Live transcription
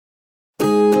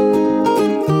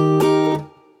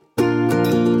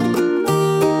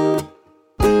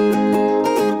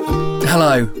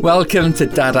Hello, welcome to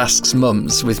Dad Asks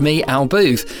Mums with me, Al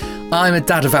Booth. I'm a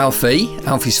dad of Alfie.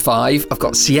 Alfie's 5. I've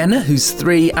got Sienna, who's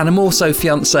 3, and I'm also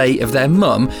fiancé of their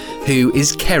mum, who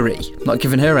is Kerry. Not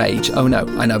giving her age. Oh no,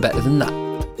 I know better than that.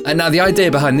 And now the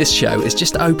idea behind this show is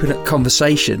just to open up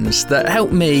conversations that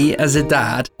help me as a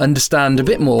dad understand a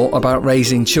bit more about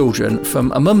raising children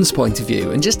from a mum's point of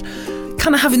view, and just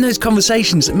kind of having those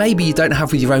conversations that maybe you don't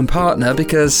have with your own partner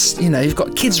because, you know, you've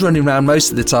got kids running around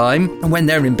most of the time, and when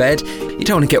they're in bed, you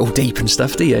don't want to get all deep and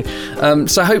stuff, do you?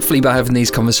 So hopefully by having these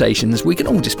conversations, we can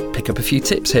all just pick up a few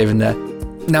tips here and there.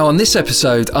 Now on this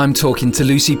episode, I'm talking to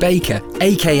Lucy Baker,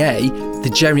 aka the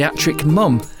Geriatric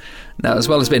Mum. Now, as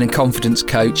well as being a confidence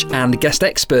coach and a guest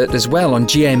expert as well on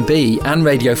GMB and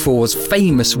Radio 4's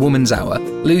famous Woman's Hour,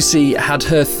 Lucy had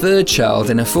her 3rd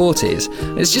child in her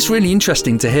 40s. It's just really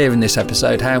interesting to hear in this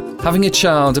episode how having a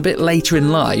child a bit later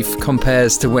in life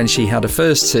compares to when she had her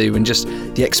first 2, and just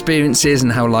the experiences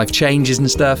and how life changes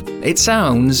and stuff. It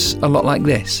sounds a lot like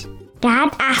this. Dad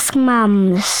Asks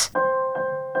Mums.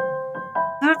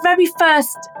 The very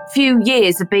first few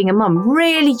years of being a mum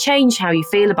really change how you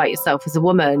feel about yourself as a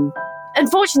woman.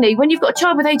 Unfortunately, when you've got a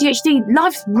child with ADHD,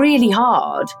 life's really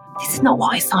hard. This is not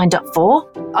what I signed up for.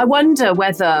 I wonder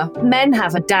whether men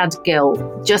have a dad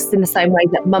guilt just in the same way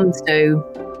that mums do.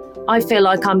 I feel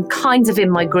like I'm kind of in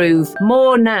my groove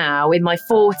more now in my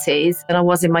 40s than I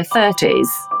was in my 30s.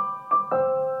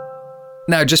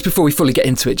 Now, just before we fully get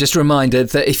into it, just a reminder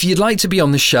that if you'd like to be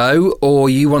on the show, or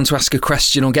you want to ask a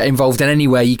question or get involved in any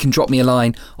way, you can drop me a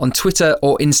line on Twitter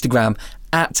or Instagram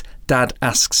at Dad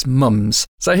Asks Mums.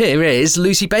 So here is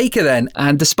Lucy Baker then,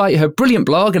 and despite her brilliant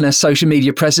blog and her social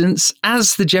media presence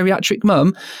as the Geriatric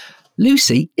Mum,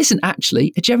 Lucy isn't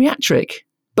actually a geriatric.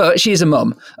 But she is a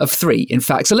mum of 3, in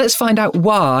fact. So let's find out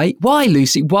why. Why,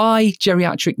 Lucy? Why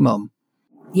Geriatric Mum?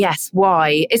 Yes,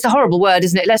 why? It's a horrible word,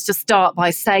 isn't it? Let's just start by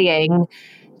saying,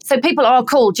 so people are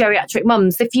called geriatric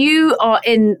mums. If you are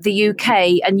in the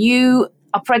UK and you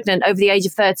are pregnant over the age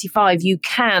of 35, you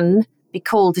can be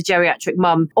called a geriatric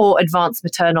mum, or advanced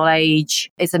maternal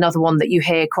age is another one that you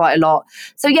hear quite a lot.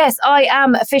 So yes, I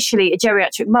am officially a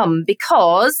geriatric mum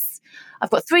because I've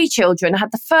got 3 children. I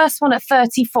had the first one at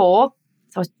 34.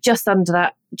 So I was just under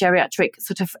that geriatric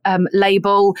sort of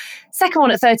label. Second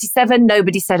one at 37,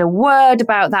 nobody said a word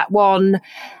about that one.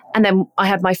 And then I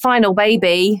had my final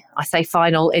baby, I say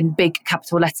final in big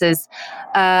capital letters,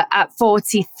 at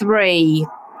 43.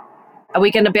 Are we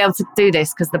going to be able to do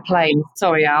this because the plane?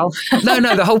 Sorry, Al.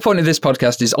 No, the whole point of this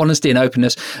podcast is honesty and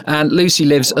openness. And Lucy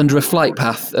lives under a flight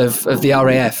path of the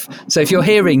RAF. So if you're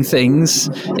hearing things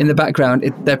in the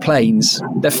background, they're planes,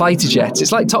 they're fighter jets.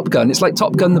 It's like Top Gun. It's like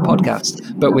Top Gun, the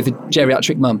podcast, but with a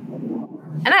geriatric mum.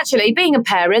 And actually, being a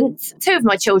parent, 2 of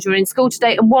my children are in school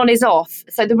today and 1 is off.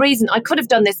 So the reason I could have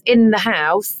done this in the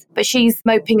house, but she's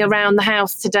moping around the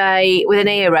house today with an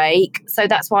earache. So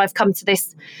that's why I've come to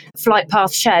this flight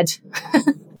path shed.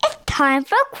 It's time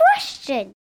for a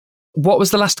question. What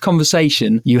was the last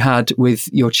conversation you had with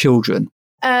your children?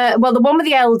 Well, the one with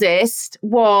the eldest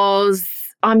was,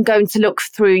 I'm going to look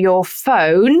through your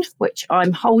phone, which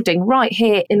I'm holding right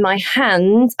here in my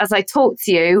hand as I talk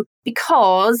to you,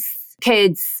 because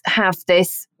kids have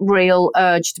this real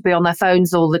urge to be on their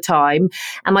phones all the time.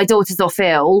 And my daughter's off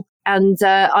ill. And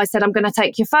I said, I'm going to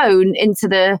take your phone into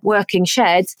the working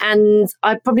shed and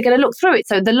I'm probably going to look through it.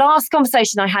 So the last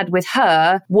conversation I had with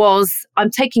her was,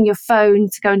 I'm taking your phone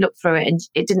to go and look through it. And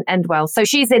it didn't end well. So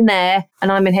she's in there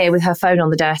and I'm in here with her phone on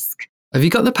the desk. Have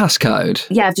you got the passcode?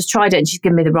 Yeah, I've just tried it and she's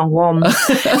given me the wrong one.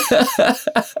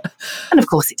 And of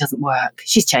course it doesn't work.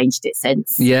 She's changed it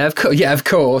since. Yeah, of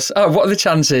course. Oh, what are the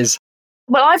chances?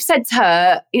 Well, I've said to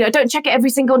her, don't check it every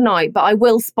single night, but I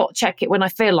will spot check it when I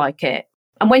feel like it.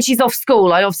 And when she's off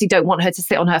school, I obviously don't want her to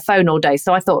sit on her phone all day.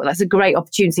 So I thought that's a great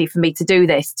opportunity for me to do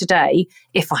this today,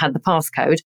 if I had the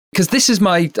passcode. Because this is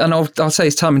and I'll say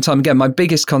this time and time again, my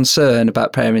biggest concern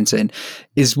about parenting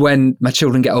is when my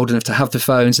children get old enough to have the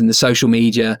phones and the social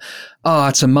media.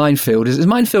 It's a minefield. It's a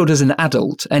minefield as an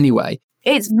adult anyway.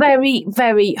 It's very,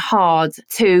 very hard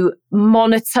to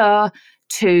monitor,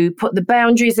 to put the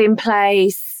boundaries in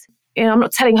place. I'm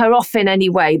not telling her off in any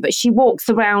way, but she walks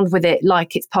around with it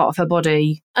like it's part of her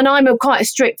body. And I'm quite a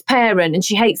strict parent and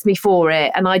she hates me for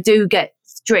it. And I do get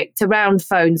strict around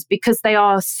phones because they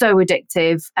are so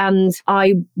addictive and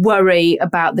I worry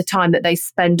about the time that they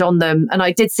spend on them. And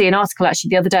I did see an article actually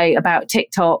the other day about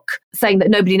TikTok saying that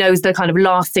nobody knows the kind of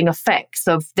lasting effects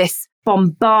of this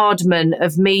bombardment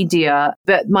of media.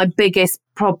 But my biggest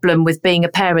problem with being a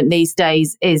parent these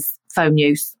days is phone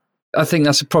use. I think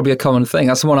that's probably a common thing.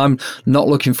 That's the one I'm not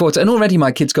looking forward to. And already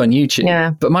my kids go on YouTube.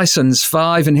 Yeah. But my son's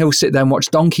 5 and he'll sit there and watch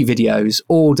donkey videos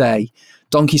all day.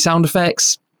 donkey sound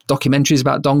effects, documentaries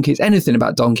about donkeys, anything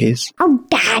about donkeys. Oh,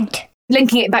 Dad.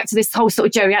 Linking it back to this whole sort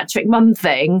of geriatric mum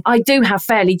thing, I do have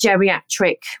fairly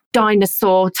geriatric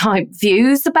dinosaur type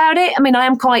views about it. I mean, I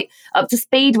am quite up to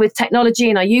speed with technology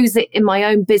and I use it in my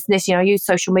own business. I use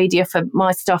social media for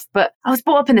my stuff, but I was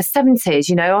brought up in the 70s,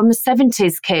 I'm a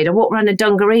 70s kid. I walked around in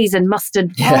dungarees and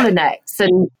mustard collar necks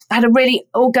and had a really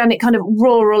organic kind of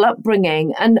rural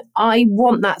upbringing. And I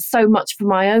want that so much for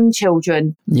my own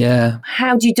children. Yeah.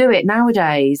 How do you do it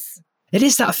nowadays? It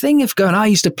is that thing of going, I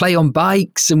used to play on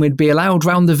bikes and we'd be allowed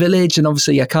round the village. And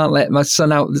obviously I can't let my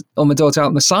son out or my daughter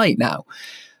out my sight now.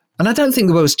 And I don't think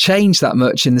the world's changed that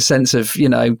much in the sense of,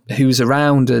 who's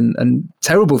around and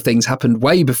terrible things happened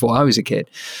way before I was a kid.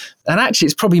 And actually,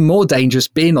 it's probably more dangerous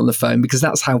being on the phone because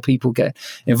that's how people get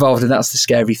involved. And that's the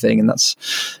scary thing. And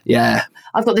that's, yeah.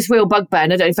 I've got this real bugbear,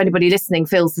 and I don't know if anybody listening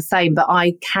feels the same, but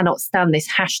I cannot stand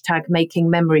this hashtag making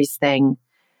memories thing.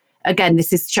 Again,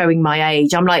 this is showing my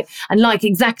age. I'm like,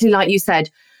 exactly like you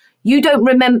said, you don't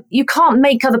remember, you can't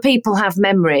make other people have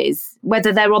memories,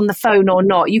 whether they're on the phone or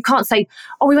not. You can't say,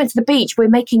 oh, we went to the beach, we're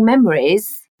making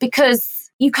memories, because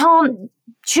you can't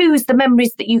choose the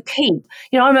memories that you keep.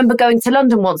 I remember going to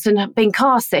London once and being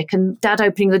car sick and Dad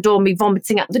opening the door and me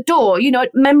vomiting out the door.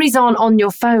 Memories aren't on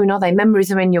your phone, are they?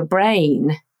 Memories are in your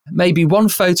brain. Maybe one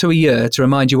photo a year to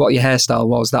remind you what your hairstyle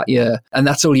was that year. And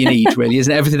that's all you need, really,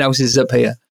 isn't it? Everything else is up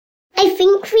here. I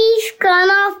think we've gone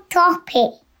off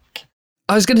topic.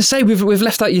 I was going to say, we've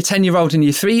left out your 10-year-old and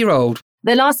your 3-year-old.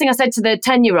 The last thing I said to the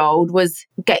 10-year-old was,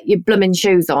 get your blooming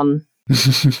shoes on.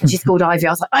 And she's called Ivy.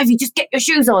 I was like, Ivy, just get your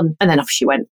shoes on. And then off she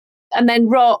went. And then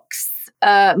Rox,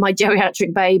 my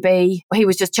geriatric baby, he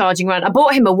was just charging around. I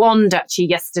bought him a wand actually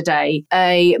yesterday,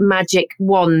 a magic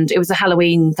wand. It was a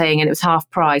Halloween thing and it was half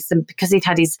price. And because he'd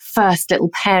had his first little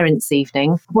parents'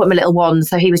 evening, I bought him a little wand.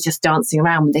 So he was just dancing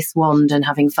around with this wand and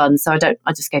having fun. So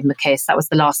I just gave him a kiss. That was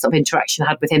the last sort of interaction I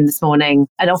had with him this morning.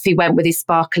 And off he went with his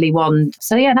sparkly wand.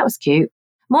 So yeah, that was cute.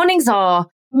 Mornings are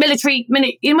military. When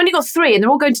you've got 3 and they're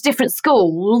all going to different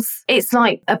schools, it's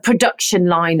like a production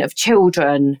line of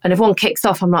children. And if one kicks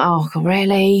off, I'm like, oh, God,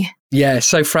 really? Yeah,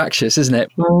 so fractious, isn't it?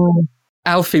 Mm.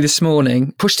 Alfie this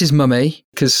morning pushed his mummy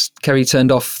because Kerry turned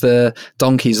off the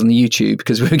donkeys on the YouTube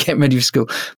because we were getting ready for school.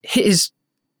 Hit his...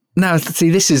 Now, see,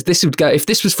 this would go, if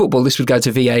this was football, this would go to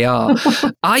VAR.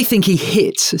 I think he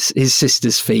hit his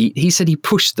sister's feet. He said he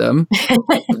pushed them.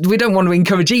 We don't want to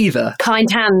encourage either.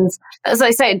 Kind hands. As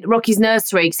I said, Rocky's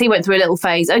nursery, because he went through a little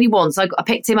phase only once. I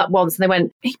picked him up once and they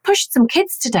went, he pushed some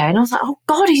kids today. And I was like, oh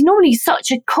God, he's normally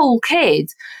such a cool kid.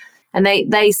 And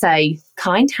they say,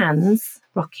 kind hands,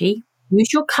 Rocky.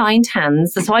 Use your kind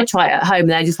hands. So I try it at home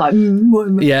and they're just like,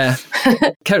 Yeah.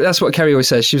 That's what Kerry always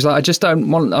says. She was like, I just don't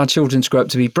want our children to grow up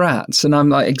to be brats. And I'm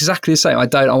like, exactly the same.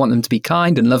 I want them to be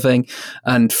kind and loving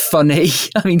and funny.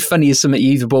 I mean, funny is something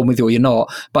you're either born with or you're not.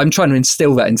 But I'm trying to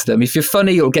instill that into them. If you're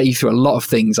funny, it'll get you through a lot of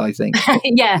things, I think.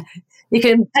 Yeah. You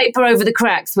can paper over the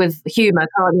cracks with humour,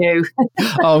 can't you?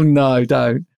 Oh, no,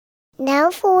 don't. Now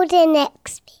for the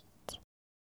next bit.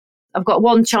 I've got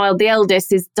one child, the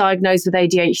eldest is diagnosed with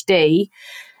ADHD,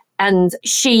 and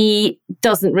she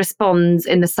doesn't respond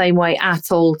in the same way at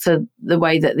all to the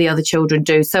way that the other children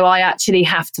do. So I actually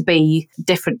have to be a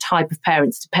different type of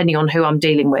parents depending on who I'm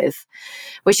dealing with,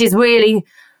 which is really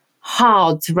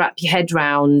hard to wrap your head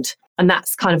around. And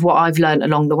that's kind of what I've learned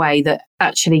along the way, that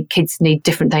actually kids need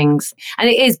different things. And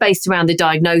it is based around the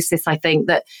diagnosis, I think,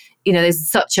 that there's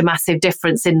such a massive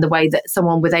difference in the way that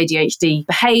someone with ADHD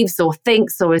behaves or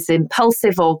thinks or is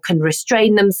impulsive or can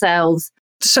restrain themselves.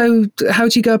 So how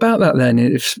do you go about that then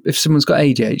if someone's got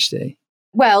ADHD?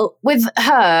 Well, with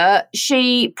her,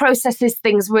 she processes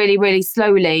things really, really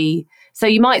slowly. So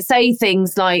you might say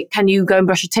things like, can you go and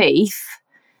brush your teeth?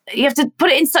 You have to put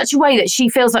it in such a way that she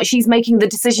feels like she's making the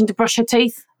decision to brush her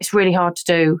teeth. It's really hard to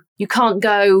do. You can't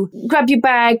go, grab your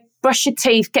bag, brush your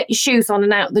teeth, get your shoes on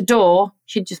and out the door.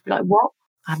 She'd just be like, what?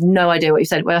 I have no idea what you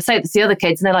said. Well, I say it to the other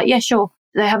kids and they're like, yeah, sure.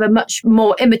 They have a much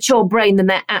more immature brain than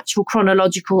their actual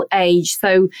chronological age.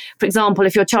 So, for example,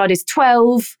 if your child is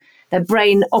 12, their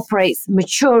brain operates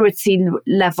maturity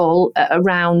level at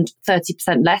around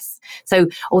 30% less. So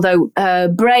although her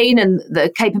brain and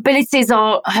the capabilities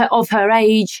are of her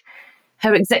age,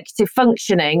 her executive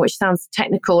functioning, which sounds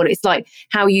technical, it's like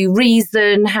how you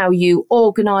reason, how you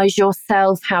organise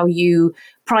yourself, how you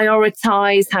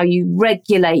prioritise, how you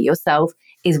regulate yourself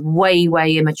is way,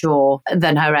 way immature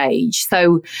than her age.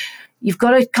 So you've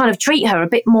got to kind of treat her a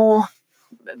bit more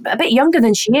a bit younger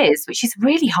than she is, which is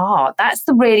really hard. That's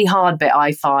the really hard bit,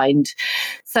 I find.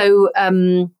 So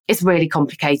it's really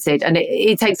complicated, and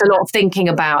it takes a lot of thinking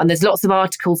about, and there's lots of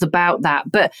articles about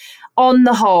that. But on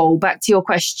the whole, back to your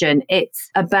question, it's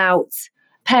about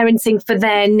parenting for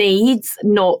their needs,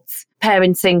 not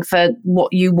parenting for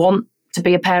what you want to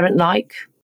be a parent like.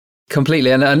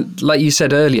 Completely. And like you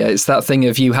said earlier, it's that thing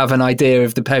of you have an idea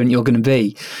of the parent you're going to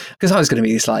be. Because I was going to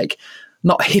be this like,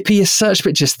 not hippie as such,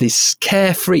 but just this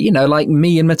carefree, like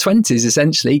me in my 20s,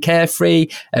 essentially carefree.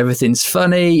 Everything's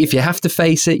funny. If you have to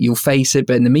face it, you'll face it.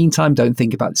 But in the meantime, don't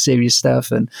think about the serious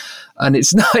stuff. And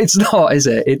it's not, is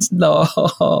it? It's not.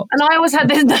 And I always had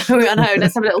this, no, I know,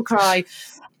 let's have a little cry.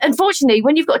 Unfortunately,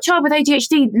 when you've got a child with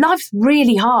ADHD, life's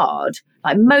really hard.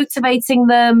 Like motivating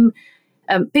them.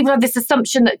 People have this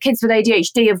assumption that kids with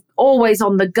ADHD are always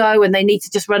on the go and they need to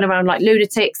just run around like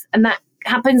lunatics. And that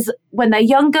happens when they're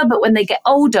younger, but when they get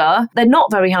older, they're not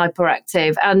very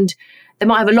hyperactive and they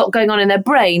might have a lot going on in their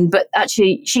brain. But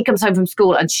actually, she comes home from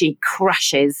school and she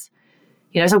crashes.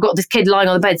 So I've got this kid lying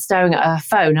on the bed staring at her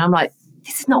phone. And I'm like,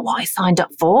 this is not what I signed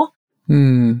up for.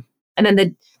 And then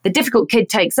the difficult kid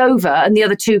takes over and the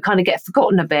other two kind of get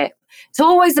forgotten a bit. It's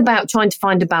always about trying to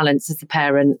find a balance as a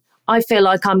parent. I feel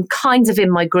like I'm kind of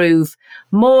in my groove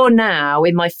more now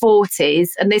in my 40s,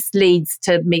 and this leads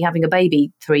to me having a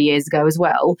baby 3 years ago as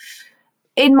well.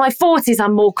 In my 40s,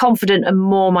 I'm more confident and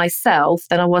more myself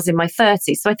than I was in my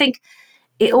 30s. So I think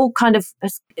it all kind of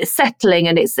is settling,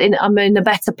 and I'm in a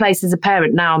better place as a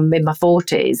parent now. I'm in my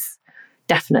 40s,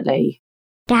 definitely.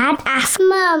 Dad, ask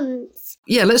mums.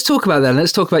 Yeah, let's talk about that.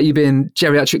 Let's talk about you being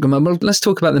geriatric mum. Well, let's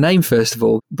talk about the name first of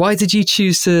all. Why did you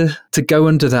choose to go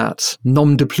under that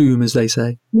nom de plume, as they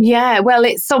say? Yeah, well,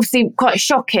 it's obviously quite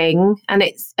shocking, and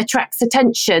it attracts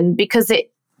attention because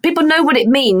people know what it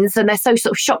means and they're so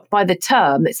sort of shocked by the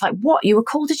term. It's like, what? You were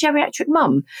called a geriatric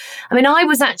mum? I mean, I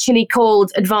was actually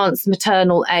called advanced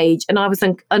maternal age, and I was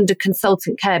under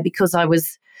consultant care because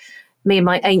me and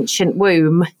my ancient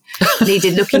womb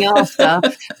needed looking after.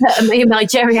 Me and my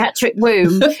geriatric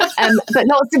womb. But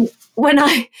lots of,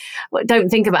 don't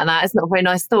think about that. It's not a very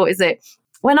nice thought, is it?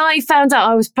 When I found out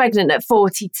I was pregnant at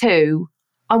 42,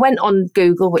 I went on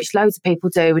Google, which loads of people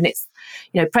do, and it's,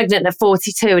 pregnant at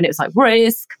 42, and it was like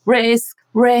risk. I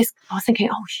was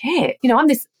thinking, oh shit, I'm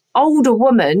this older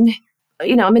woman,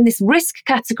 I'm in this risk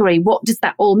category. What does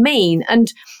that all mean?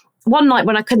 And one night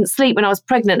when I couldn't sleep when I was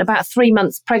pregnant, about 3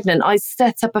 months pregnant, I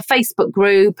set up a Facebook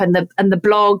group and the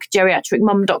blog,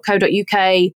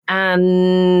 geriatricmum.co.uk,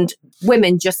 and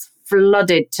women just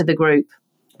flooded to the group.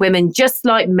 Women just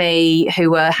like me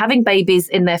who were having babies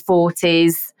in their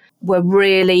 40s were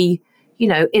really,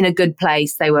 in a good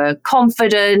place. They were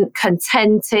confident,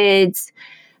 contented,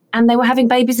 and they were having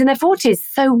babies in their 40s.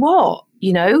 So what,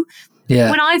 Yeah.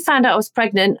 When I found out I was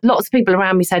pregnant, lots of people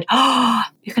around me said, oh,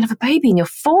 you're going to have a baby in your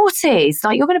 40s.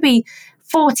 Like, you're going to be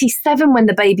 47 when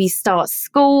the baby starts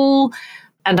school.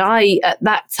 And I, at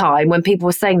that time, when people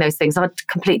were saying those things, I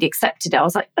completely accepted it. I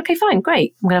was like, okay, fine,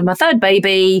 great. I'm going to have my third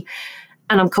baby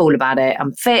and I'm cool about it.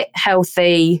 I'm fit,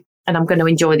 healthy, and I'm going to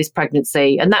enjoy this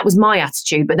pregnancy. And that was my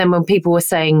attitude. But then when people were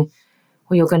saying,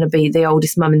 well, you're going to be the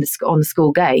oldest mum on the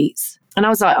school gates. And I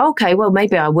was like, okay, well,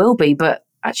 maybe I will be, but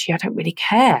actually I don't really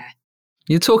care.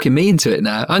 You're talking me into it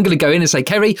now. I'm going to go in and say,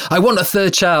 Kerry, I want a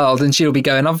third child. And she'll be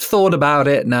going, I've thought about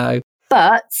it now.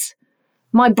 But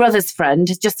my brother's friend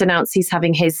has just announced he's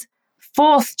having his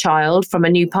fourth child from a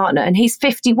new partner, and he's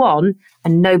 51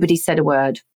 and nobody said a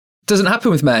word. Doesn't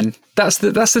happen with men. That's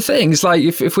the thing. It's like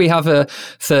if we have a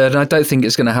third, and I don't think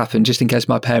it's going to happen, just in case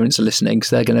my parents are listening,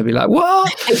 because they're going to be like,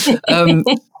 what?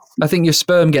 I think your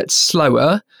sperm gets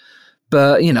slower.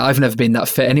 But, I've never been that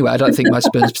fit anyway. I don't think my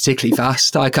sperm's particularly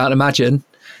fast. I can't imagine,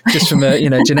 just from a,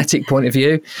 genetic point of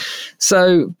view.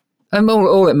 So, and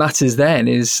all that matters then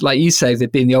is, like you say, they've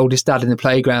been the oldest dad in the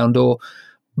playground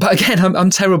but again, I'm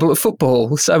terrible at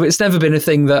football. So it's never been a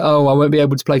thing that, I won't be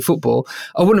able to play football.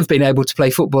 I wouldn't have been able to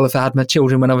play football if I had my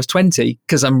children when I was 20,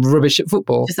 because I'm rubbish at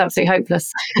football. Just absolutely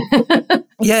hopeless.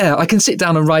 Yeah, I can sit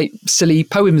down and write silly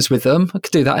poems with them. I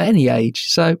could do that at any age.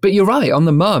 So, but you're right, on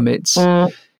the mum, it's...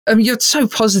 you're so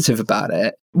positive about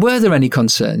it. Were there any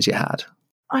concerns you had?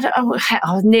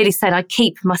 I nearly said I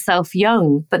keep myself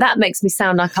young, but that makes me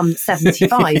sound like I'm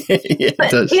 75. Yeah, it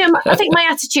does. I think my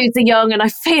attitudes are young, and I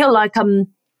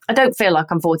don't feel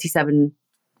like I'm 47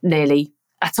 nearly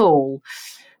at all.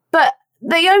 But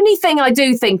the only thing I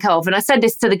do think of, and I said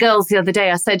this to the girls the other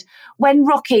day, I said, when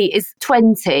Rocky is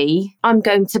 20, I'm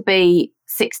going to be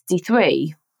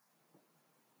 63.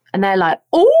 And they're like,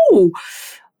 oh...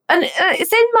 And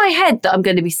it's in my head that I'm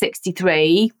going to be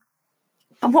 63.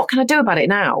 But what can I do about it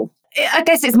now? I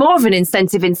guess it's more of an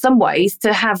incentive in some ways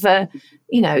to have to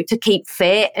keep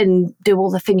fit and do all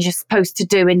the things you're supposed to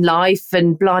do in life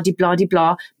and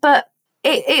blah-de-blah-de-blah. But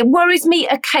it worries me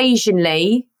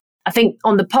occasionally. I think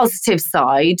on the positive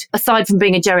side, aside from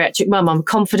being a geriatric mum, I'm a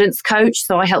confidence coach.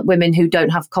 So I help women who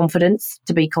don't have confidence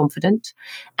to be confident.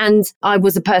 And I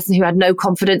was a person who had no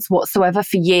confidence whatsoever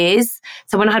for years.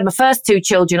 So when I had my first 2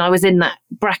 children, I was in that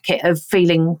bracket of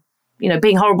feeling,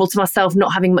 being horrible to myself,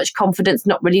 not having much confidence,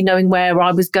 not really knowing where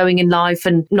I was going in life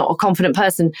and not a confident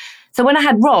person. So when I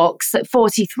had Rox at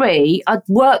 43, I'd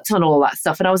worked on all that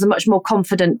stuff and I was a much more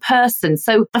confident person.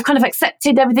 So I've kind of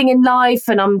accepted everything in life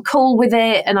and I'm cool with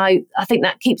it. And I think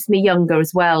that keeps me younger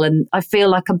as well. And I feel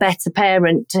like a better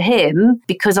parent to him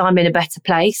because I'm in a better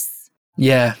place.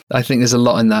 Yeah, I think there's a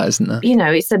lot in that, isn't there?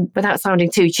 Without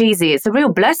sounding too cheesy, it's a real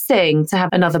blessing to have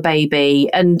another baby.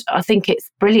 And I think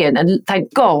it's brilliant. And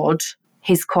thank God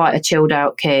he's quite a chilled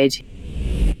out kid.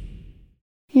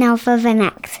 Now for the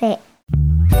next bit.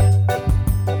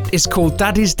 It's called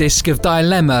Daddy's Disc of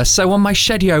Dilemma. So on my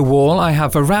Shedio wall, I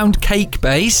have a round cake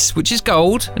base, which is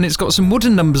gold, and it's got some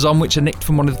wooden numbers on, which are nicked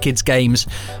from one of the kids' games.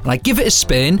 And I give it a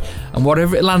spin, and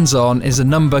whatever it lands on is a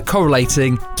number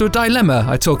correlating to a dilemma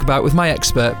I talk about with my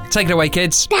expert. Take it away,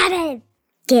 kids. Daddy's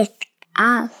Disc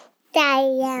of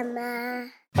Dilemma.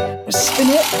 Spin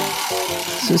it.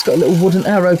 So it's got a little wooden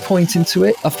arrow pointing to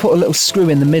it. I've put a little screw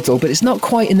in the middle, but it's not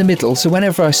quite in the middle. So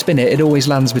whenever I spin it, it always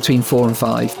lands between 4 and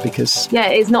 5 because... Yeah,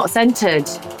 it's not centred.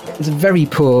 It's a very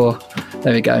poor...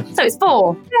 There we go. So it's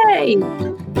 4. Yay!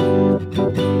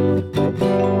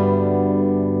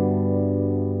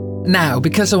 Now,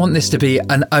 because I want this to be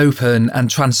an open and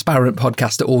transparent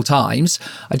podcast at all times,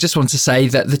 I just want to say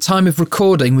that at the time of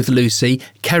recording with Lucy,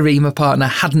 Kerry, my partner,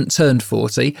 hadn't turned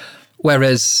 40.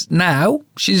 Whereas now,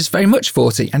 she's very much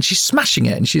 40 and she's smashing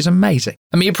it and she's amazing.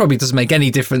 I mean, it probably doesn't make any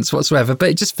difference whatsoever, but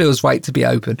it just feels right to be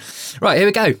open. Right, here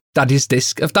we go. Daddy's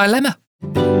Disc of Dilemma.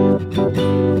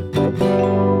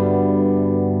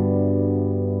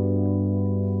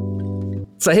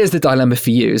 So here's the dilemma for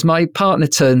you. As my partner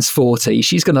turns 40,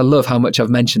 she's going to love how much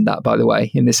I've mentioned that, by the way,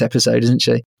 in this episode, isn't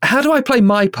she? How do I play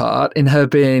my part in her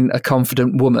being a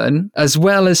confident woman, as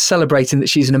well as celebrating that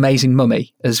she's an amazing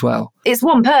mummy as well? It's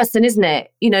one person, isn't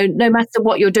it? No matter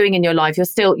what you're doing in your life,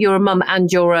 you're a mum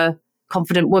and you're a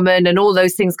confident woman and all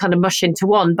those things kind of mush into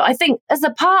one. But I think as a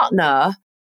partner,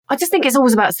 I just think it's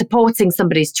always about supporting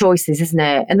somebody's choices, isn't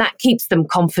it? And that keeps them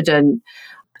confident.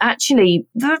 Actually,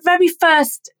 the very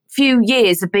first few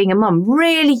years of being a mum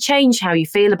really change how you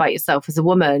feel about yourself as a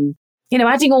woman.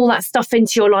 Adding all that stuff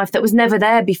into your life that was never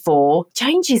there before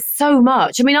changes so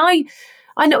much. I mean, I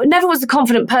know never was a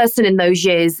confident person in those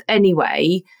years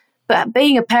anyway, but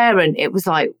being a parent, it was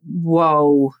like,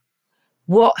 whoa,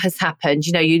 what has happened?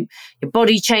 Your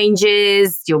body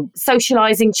changes, your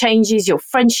socializing changes, your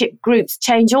friendship groups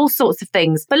change, all sorts of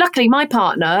things. But luckily, my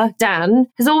partner, Dan,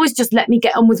 has always just let me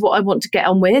get on with what I want to get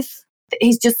on with.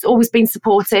 He's just always been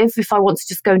supportive. If I want to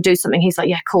just go and do something, he's like,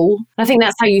 yeah, cool. And I think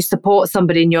that's how you support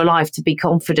somebody in your life to be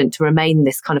confident, to remain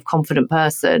this kind of confident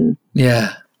person.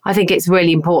 Yeah. I think it's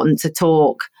really important to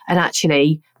talk. And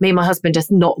actually, me and my husband are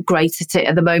not great at it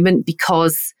at the moment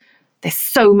because there's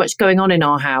so much going on in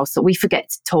our house that we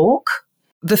forget to talk.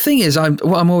 The thing is,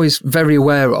 what I'm always very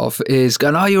aware of is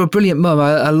going, oh, you're a brilliant mum.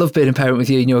 I love being a parent with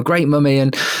you and you're a great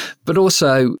mummy. But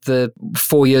also the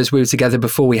 4 years we were together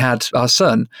before we had our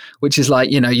son, which is like,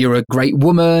 you're a great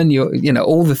woman,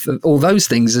 all those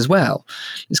things as well.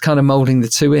 It's kind of moulding the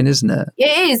two in, isn't it?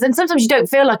 It is. And sometimes you don't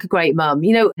feel like a great mum.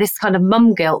 This kind of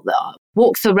mum guilt that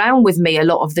walks around with me a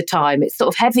lot of the time. It's sort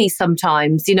of heavy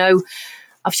sometimes.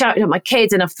 I've shouted at my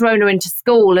kids and I've thrown her into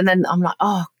school and then I'm like,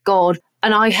 oh, God.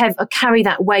 And I carry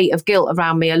that weight of guilt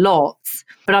around me a lot.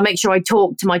 But I make sure I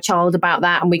talk to my child about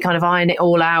that and we kind of iron it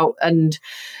all out. And,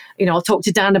 I'll talk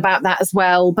to Dan about that as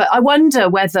well. But I wonder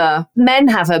whether men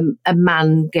have a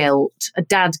man guilt, a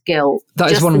dad guilt.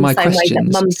 That is one of my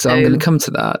questions. So I'm going to come to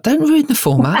that. Don't ruin the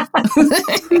format.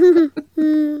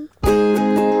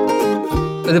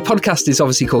 The podcast is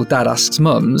obviously called Dad Asks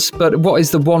Mums, but what is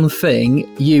the one thing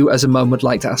you as a mum would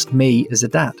like to ask me as a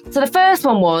dad? So the first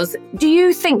one was, do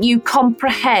you think you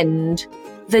comprehend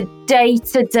the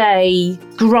day-to-day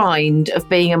grind of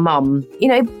being a mum?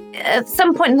 At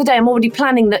some point in the day, I'm already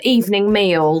planning the evening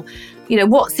meal.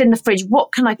 What's in the fridge?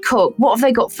 What can I cook? What have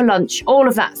they got for lunch? All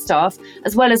of that stuff,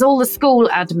 as well as all the school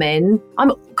admin.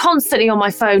 I'm constantly on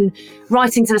my phone,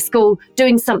 writing to the school,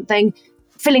 doing something,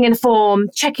 filling in a form,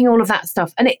 checking all of that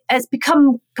stuff. And it has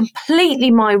become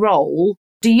completely my role.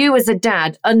 Do you as a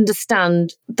dad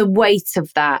understand the weight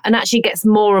of that? And actually gets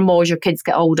more and more as your kids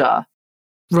get older.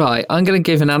 Right. I'm going to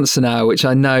give an answer now, which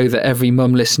I know that every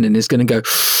mum listening is going to go,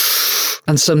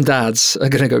 And some dads are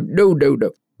going to go, no, no,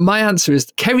 no. My answer is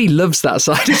Kerry loves that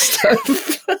side of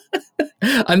stuff.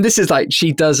 And this is like,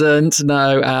 she doesn't.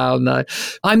 No, Al, no.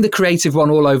 I'm the creative one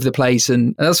all over the place.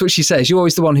 And that's what she says. You're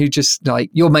always the one who just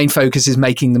like, your main focus is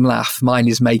making them laugh. Mine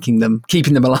is making them,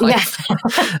 keeping them alive. Yeah.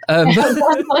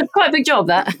 Quite a big job,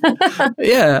 that.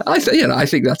 Yeah, I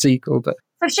think that's equal. But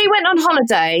so if she went on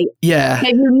holiday, yeah,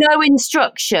 gave you no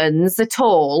instructions at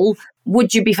all,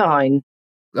 would you be fine?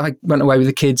 I went away with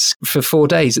the kids for 4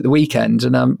 days at the weekend,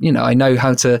 and I know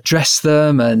how to dress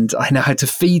them, and I know how to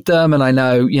feed them, and I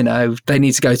know, they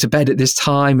need to go to bed at this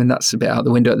time, and that's a bit out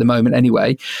the window at the moment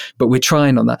anyway, but we're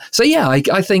trying on that. So yeah,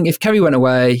 I think if Kerry went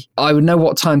away, I would know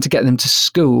what time to get them to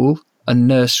school and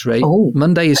nursery. Oh.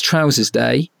 Monday is trousers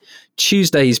day.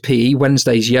 Tuesday is PE,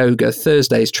 Wednesday is yoga,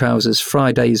 Thursday is trousers,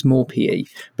 Friday is more PE.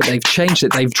 But they've changed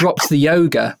it. They've dropped the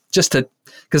yoga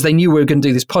because they knew we were going to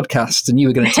do this podcast and you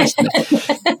were going to test me.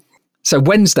 So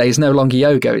Wednesday is no longer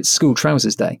yoga, it's school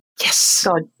trousers day. Yes.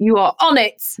 God, you are on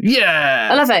it. Yeah.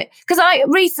 I love it. Because I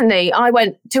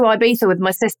went to Ibiza with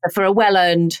my sister for a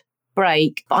well-earned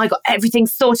break. I got everything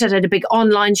sorted. I had a big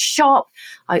online shop.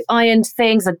 I ironed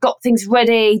things. I got things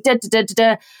ready.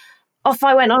 Off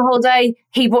I went on holiday.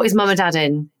 He brought his mum and dad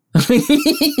in.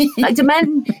 Like, do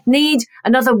men need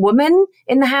another woman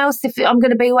in the house if I'm going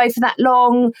to be away for that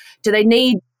long? Do they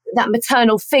need that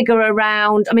maternal figure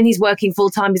around? I mean, he's working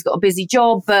full time. He's got a busy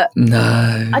job, but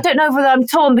no. I don't know whether I'm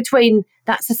torn between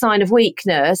that's a sign of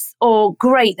weakness or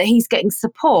great that he's getting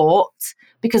support,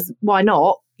 because why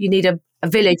not? You need a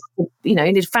village, you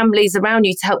need families around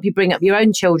you to help you bring up your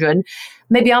own children.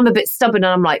 Maybe I'm a bit stubborn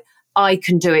and I'm like, I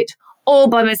can do it all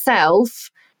by myself.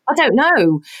 I don't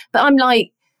know. But I'm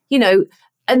like,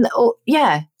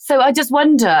 So I just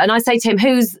wonder. And I say to him,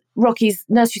 who's Rocky's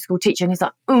nursery school teacher? And he's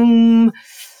like,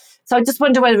 So I just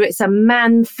wonder whether it's a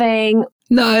man thing.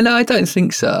 No, I don't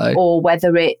think so. Or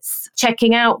whether it's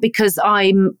checking out because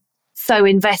I'm so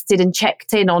invested and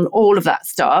checked in on all of that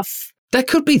stuff. There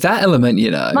could be that element,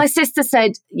 My sister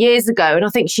said years ago, and I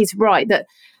think she's right, that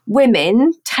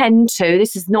women tend to,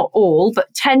 this is not all,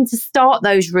 but tend to start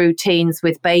those routines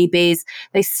with babies.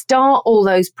 They start all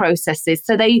those processes.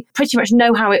 So they pretty much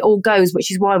know how it all goes, which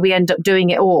is why we end up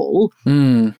doing it all.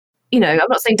 Mm. I'm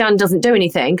not saying Dan doesn't do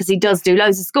anything, because he does do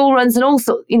loads of school runs and all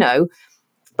sorts,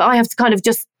 but I have to kind of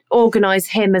just organise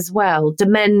him as well. Do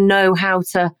men know how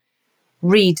to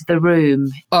read the room?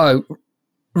 Oh,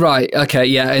 right. Okay.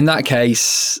 Yeah. In that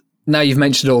case, now you've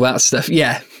mentioned all that stuff.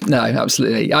 Yeah, no,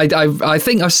 absolutely. I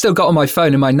think I've still got on my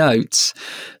phone in my notes,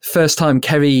 first time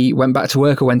Kerry went back to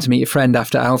work or went to meet a friend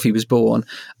after Alfie was born.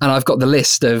 And I've got the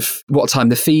list of what time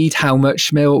to feed, how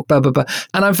much milk, blah, blah, blah.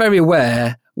 And I'm very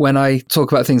aware when I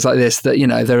talk about things like this that,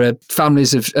 there are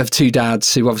families of two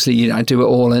dads who obviously, do it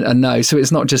all and know. So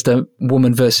it's not just a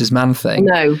woman versus man thing.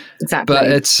 No, exactly. But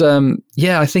it's,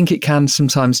 I think it can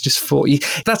sometimes just for you.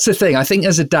 That's the thing. I think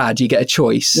as a dad, you get a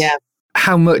choice. Yeah.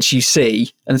 How much you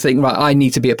see and think, right, I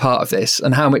need to be a part of this,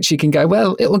 and how much you can go,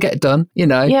 well, it will get done,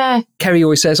 Yeah. Kerry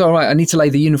always says, all right, I need to lay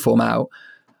the uniform out.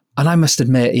 And I must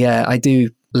admit, I do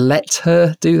let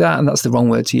her do that, and that's the wrong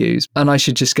word to use. And I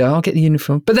should just go, I'll get the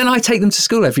uniform. But then I take them to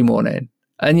school every morning,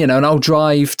 and, and I'll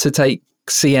drive to take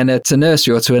Sienna to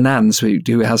nursery or to a nan's who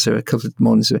has her a couple of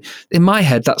mornings. In my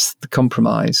head, that's the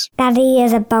compromise. Daddy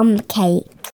is a bum cake.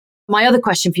 My other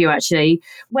question for you, actually,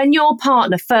 when your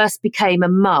partner first became a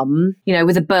mum,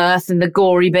 with the birth and the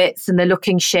gory bits and the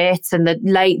looking shit and the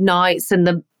late nights and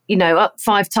the, up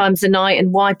 5 times a night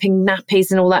and wiping nappies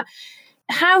and all that,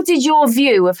 how did your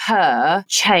view of her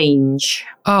change?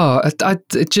 Oh, I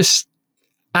just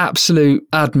absolute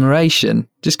admiration,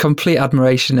 just complete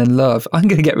admiration and love. I'm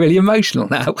going to get really emotional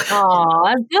now. Oh,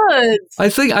 that's good.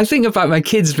 I think about my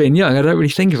kids being young. I don't really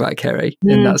think about Kerry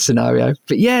in that scenario.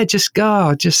 But yeah, just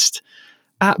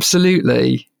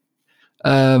absolutely.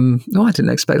 I didn't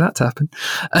expect that to happen.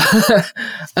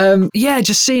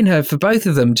 Just seeing her for both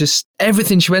of them, just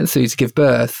everything she went through to give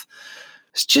birth.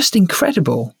 It's just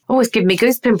incredible. Always give me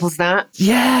goose pimples, that.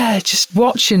 Yeah, just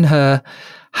watching her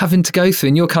having to go through,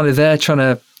 and you're kind of there trying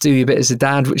to do your bit as a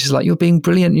dad, which is like, you're being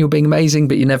brilliant, you're being amazing,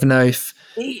 but you never know if...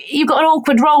 You've got an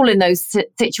awkward role in those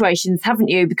situations, haven't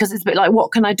you? Because it's a bit like,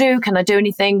 what can I do? Can I do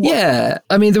anything? Yeah.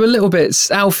 I mean, there were little bits.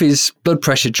 Alfie's blood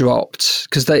pressure dropped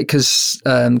because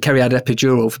Kerry had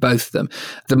epidural for both of them.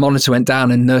 The monitor went down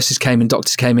and nurses came and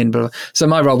doctors came in. Blah, blah. So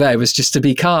my role there was just to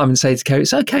be calm and say to Kerry,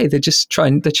 it's okay. They're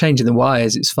changing the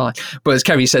wires. It's fine. But as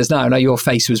Kerry says, no, your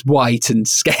face was white and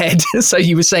scared. So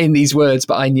you were saying these words,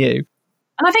 but I knew.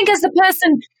 And I think as the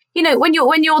person... when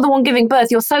you're the one giving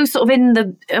birth, you're so sort of in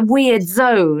the weird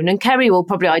zone, and Kerry will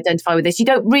probably identify with this. You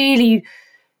don't really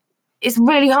it's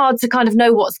really hard to kind of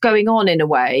know what's going on in a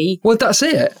way. Well, that's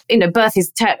it. Birth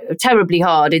is terribly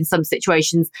hard in some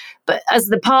situations, but as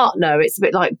the partner, it's a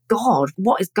bit like, God,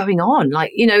 what is going on?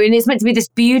 Like, and it's meant to be this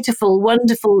beautiful,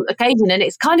 wonderful occasion, and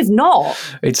it's kind of not.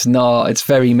 It's not. It's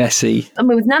very messy. I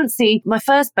mean, with Nancy, my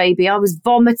first baby, I was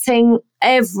vomiting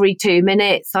every 2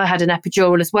 minutes. I had an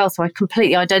epidural as well, so I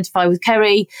completely identify with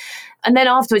Kerry. And then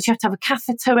afterwards, you have to have a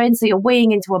catheter in, so you're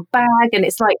weeing into a bag, and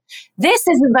it's like, this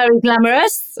isn't very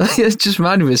glamorous. It just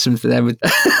reminded me of something there with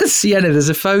Sienna. There's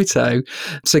a photo.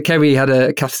 So Kerry had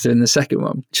a catheter in the second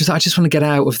one. She was like, I just want to get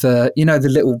out of the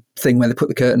little thing where they put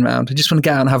the curtain around. I just want to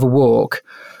get out and have a walk.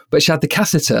 But she had the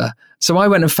catheter. So I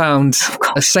went and found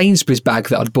a Sainsbury's bag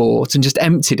that I'd bought and just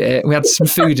emptied it. We had some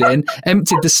food in,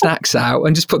 emptied the snacks out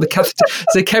and just put the catheter.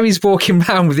 So Kerry's walking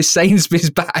around with this Sainsbury's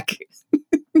bag.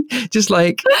 Just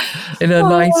like in a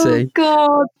 90.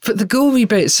 God. But the gory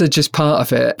bits are just part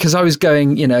of it. Because I was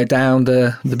going, down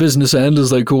the business end, as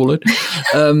they call it.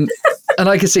 And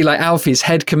I could see like Alfie's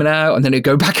head coming out and then it'd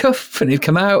go back up and he'd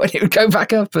come out and it would go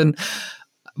back up.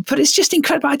 But it's just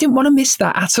incredible. I didn't want to miss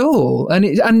that at all. And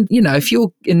if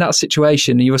you're in that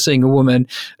situation and you're seeing a woman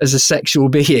as a sexual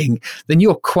being, then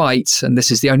you're quite, and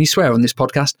this is the only swear on this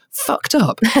podcast, fucked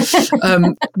up.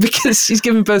 Because she's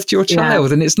giving birth to your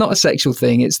child and it's not a sexual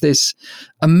thing. It's this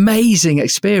amazing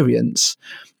experience.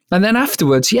 And then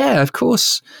afterwards, of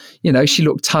course, she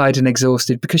looked tired and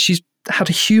exhausted because she's had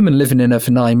a human living in her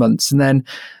for 9 months. And then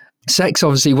sex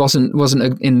obviously wasn't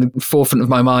in the forefront of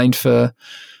my mind for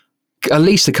at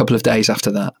least a couple of days after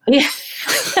that. Yeah.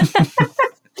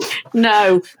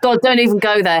 No, God, don't even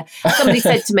go there. Somebody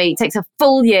said to me, it takes a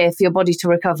full year for your body to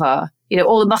recover,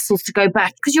 all the muscles to go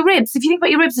back. Because your ribs, if you think about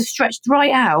your ribs, are stretched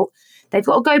right out. They've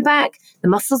got to go back, the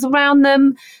muscles around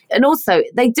them. And also,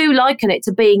 they do liken it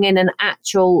to being in an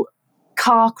actual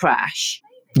car crash.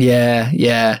 Yeah.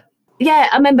 Yeah,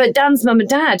 I remember Dan's mum and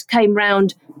dad came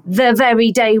round the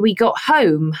very day we got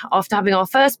home after having our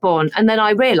firstborn. And then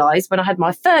I realised when I had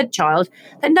my third child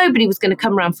that nobody was going to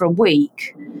come around for a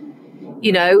week.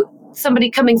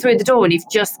 Somebody coming through the door when you've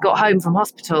just got home from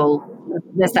hospital.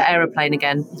 There's that aeroplane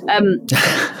again.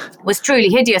 Was truly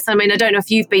hideous. I mean, I don't know if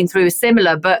you've been through a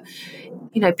similar, but,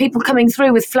 people coming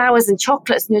through with flowers and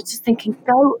chocolates and you're just thinking,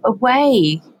 go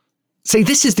away. See,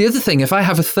 this is the other thing. If I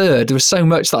have a third, there was so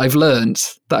much that I've learned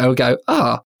that I will go,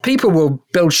 people will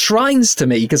build shrines to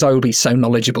me because I will be so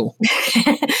knowledgeable.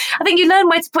 I think you learn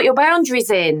where to put your boundaries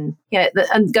in.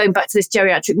 And going back to this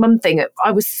geriatric mum thing,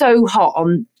 I was so hot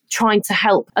on trying to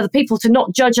help other people to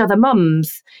not judge other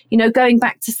mums. Going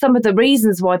back to some of the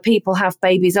reasons why people have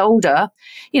babies older.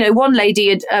 One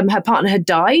lady, her partner had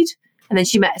died and then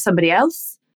she met somebody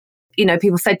else.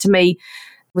 People said to me,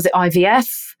 was it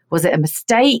IVF? Was it a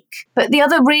mistake? But the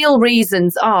other real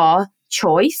reasons are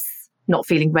choice. Not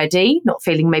feeling ready, not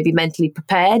feeling maybe mentally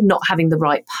prepared, not having the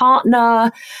right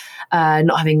partner,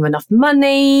 not having enough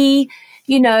money,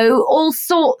 all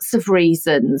sorts of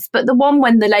reasons. But the one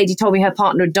when the lady told me her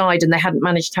partner had died and they hadn't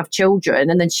managed to have children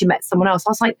and then she met someone else,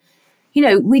 I was like,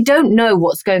 we don't know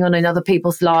what's going on in other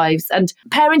people's lives. And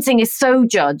parenting is so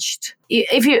judged.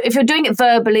 If you're doing it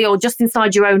verbally or just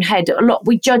inside your own head,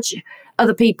 we judge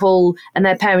other people and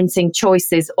their parenting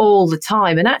choices all the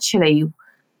time. And actually,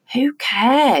 who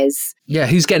cares? Yeah,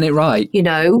 who's getting it right?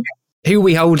 Who are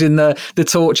we holding the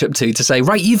torch up to say,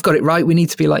 right, you've got it right, we need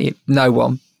to be like you? No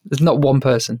one. There's not one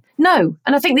person. No.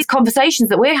 And I think these conversations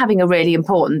that we're having are really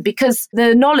important because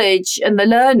the knowledge and the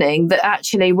learning that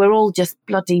actually we're all just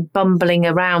bloody bumbling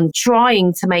around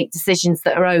trying to make decisions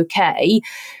that are okay,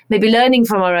 maybe learning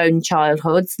from our own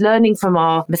childhoods, learning from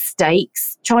our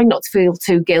mistakes, trying not to feel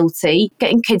too guilty,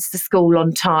 getting kids to school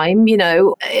on time,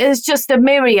 it's just a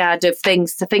myriad of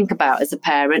things to think about as a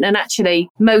parent. And actually,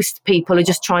 most people are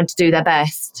just trying to do their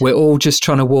best. We're all just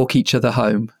trying to walk each other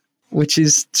home. Which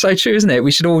is so true, isn't it?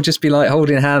 We should all just be like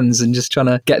holding hands and just trying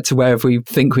to get to wherever we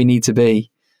think we need to be.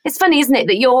 It's funny, isn't it,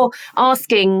 that you're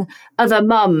asking other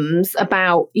mums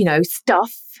about,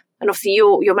 stuff. And obviously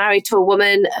you're married to a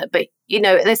woman, but,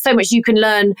 there's so much you can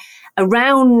learn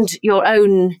around your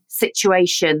own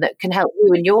situation that can help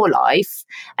you in your life.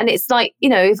 And it's like,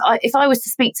 if I was to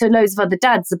speak to loads of other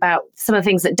dads about some of the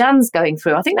things that Dan's going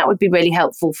through, I think that would be really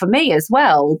helpful for me as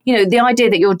well. The idea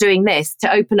that you're doing this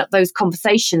to open up those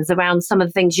conversations around some of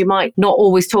the things you might not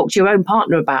always talk to your own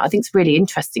partner about, I think it's really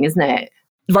interesting, isn't it?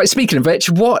 Right, speaking of which,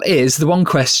 what is the one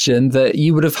question that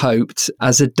you would have hoped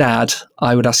as a dad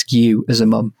I would ask you as a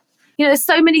mum? there's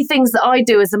so many things that I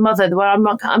do as a mother where I'm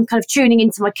kind of tuning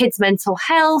into my kids' mental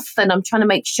health, and I'm trying to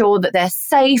make sure that they're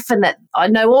safe and that I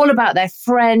know all about their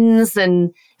friends.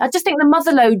 And I just think the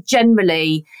mother load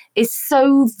generally is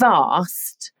so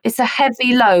vast. It's a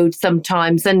heavy load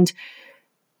sometimes. And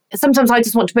sometimes I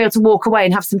just want to be able to walk away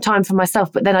and have some time for myself,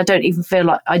 but then I don't even feel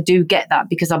like I do get that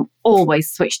because I'm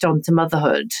always switched on to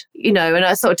motherhood, and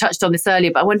I sort of touched on this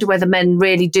earlier, but I wonder whether men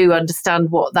really do understand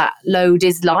what that load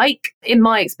is like. In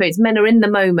my experience, men are in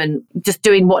the moment just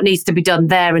doing what needs to be done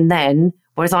there and then,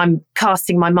 whereas I'm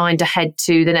casting my mind ahead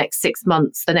to the next 6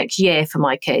 months, the next year for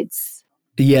my kids.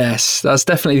 Yes, that's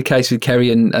definitely the case with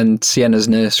Kerry and Sienna's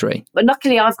nursery. But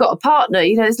luckily I've got a partner.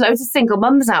 There's loads of single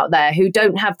mums out there who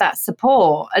don't have that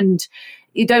support, and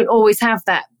you don't always have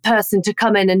that person to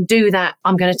come in and do that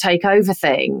I'm going to take over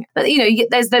thing. But,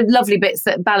 there's the lovely bits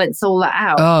that balance all that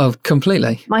out. Oh,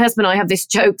 completely. My husband and I have this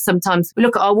joke sometimes. We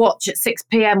look at our watch at 6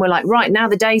 p.m. We're like, right, now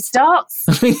the day starts.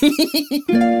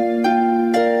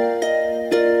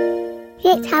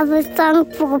 Let's have a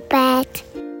song for bed.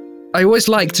 I always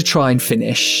like to try and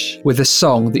finish with a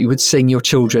song that you would sing your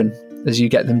children as you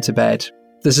get them to bed.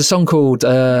 There's a song called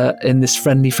In This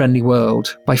Friendly, Friendly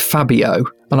World by Fabio,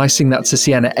 and I sing that to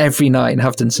Sienna every night and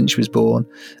have done since she was born.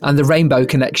 And The Rainbow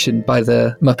Connection by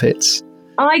the Muppets.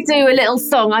 I do a little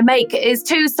song. It's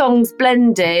 2 songs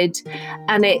blended,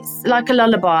 and it's like a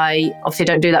lullaby. Obviously,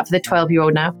 don't do that for the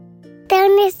 12-year-old now.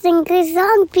 Don't listen to the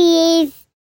song, please.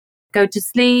 Go to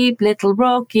sleep, little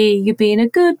Rocky, you've been a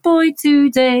good boy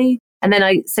today. And then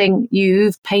I sing,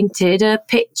 you've painted a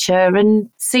picture and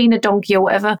seen a donkey or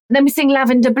whatever. And then we sing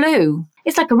Lavender Blue.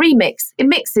 It's like a remix. It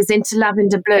mixes into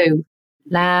Lavender Blue.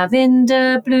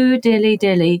 Lavender blue, dilly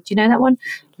dilly. Do you know that one?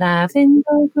 Lavender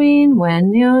green,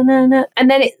 when you're na. And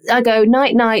then I go,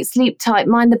 night, night, sleep tight,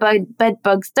 mind the bed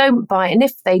bugs, don't bite. And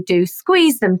if they do,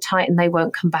 squeeze them tight and they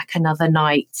won't come back another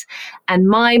night. And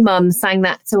my mum sang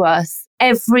that to us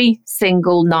every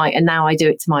single night. And now I do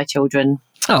it to my children.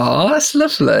 Oh, that's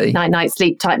lovely. Night, night,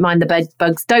 sleep tight, mind the bed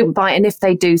bugs, don't bite. And if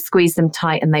they do, squeeze them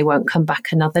tight and they won't come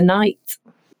back another night.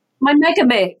 My mega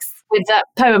mix with that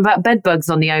poem about bed bugs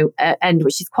on the end,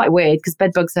 which is quite weird because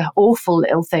bed bugs are awful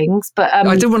little things. But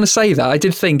I did want to say that. I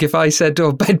did think if I said,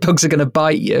 bed bugs are going to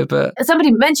bite you, but...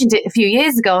 Somebody mentioned it a few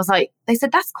years ago. I was like, they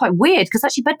said, that's quite weird because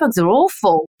actually bed bugs are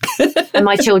awful. And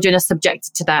my children are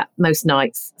subjected to that most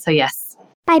nights. So yes.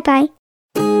 Bye-bye.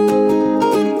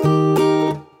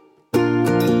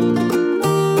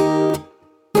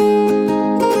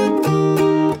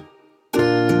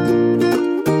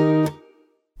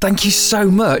 Thank you so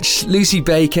much, Lucy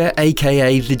Baker,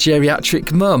 aka the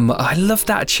Geriatric Mum. I love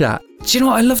that chat. Do you know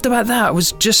what I loved about that? It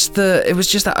was just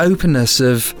that openness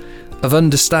of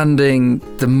understanding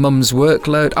the mum's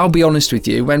workload. I'll be honest with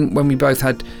you, when we both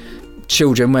had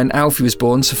children, when Alfie was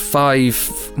born, so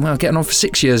getting on for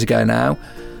 6 years ago now,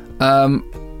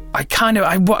 I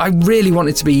really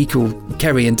wanted to be equal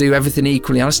Kerry and do everything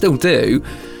equally, and I still do.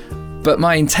 But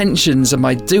my intentions and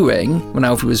my doing when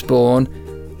Alfie was born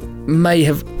may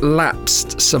have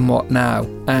lapsed somewhat now,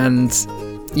 and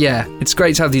yeah, it's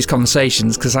great to have these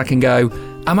conversations because I can go,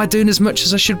 am I doing as much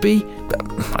as I should be?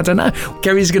 I don't know.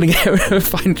 Kerry's going to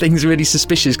find things really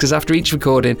suspicious because after each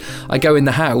recording I go in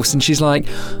the house and she's like,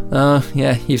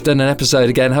 yeah, you've done an episode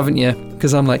again, haven't you?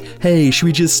 Because I'm like, hey, should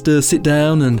we just sit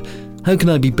down and how can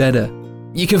I be better?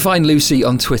 You can find Lucy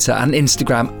on Twitter and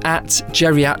Instagram at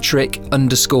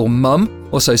geriatric_mum.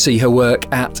 Also see her work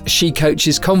at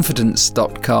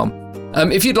shecoachesconfidence.com.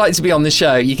 If you'd like to be on the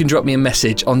show, you can drop me a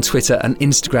message on Twitter and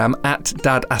Instagram at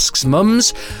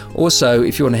DadAsksMums. Also,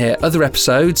 if you want to hear other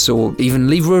episodes or even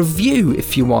leave a review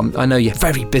if you want. I know you're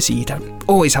very busy, you don't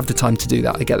always have the time to do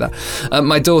that, I get that.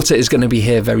 My daughter is going to be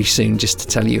here very soon just to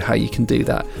tell you how you can do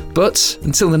that. But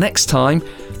until the next time,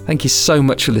 thank you so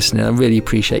much for listening. I really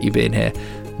appreciate you being here.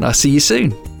 And I'll see you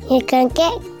soon. You can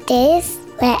get this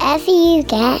wherever you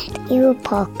get your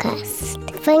podcast.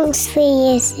 Thanks for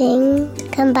listening.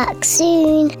 Come back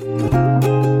soon.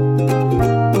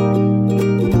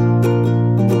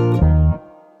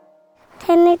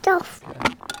 Turn it off.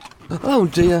 Oh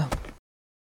dear.